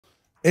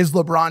Is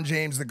LeBron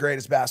James the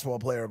greatest basketball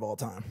player of all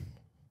time?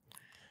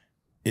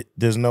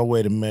 There's no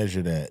way to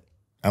measure that.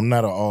 I'm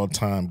not an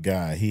all-time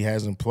guy. He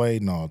hasn't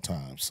played in all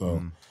time.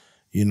 So,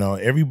 you know,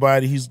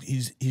 everybody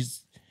he's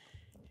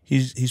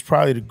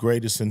probably the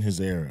greatest in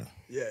his era.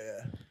 Yeah,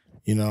 yeah.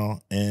 You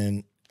know,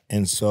 and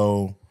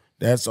so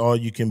that's all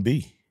you can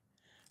be.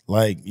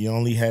 Like, you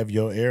only have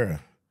your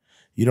era.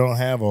 You don't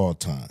have all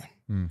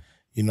time.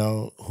 You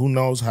know, who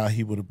knows how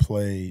he would have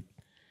played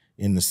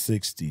in the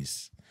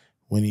 60s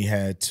when he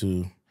had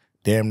to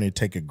damn near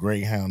take a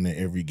Greyhound to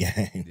every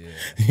game. Yeah.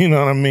 You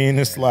know what I mean?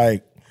 It's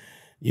like,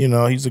 you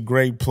know, he's a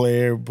great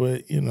player,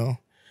 but, you know,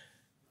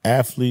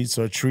 athletes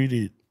are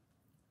treated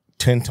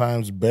 10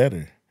 times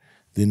better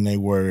than they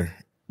were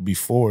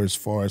before as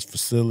far as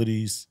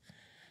facilities,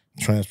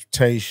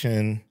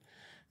 transportation.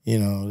 You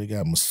know, they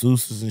got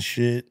masseuses and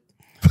shit.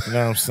 You know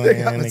what I'm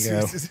saying? They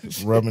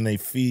got rubbing their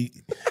feet.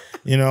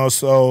 You know,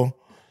 so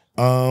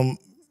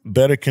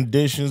better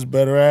conditions,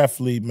 better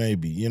athlete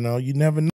maybe. You know, you never know.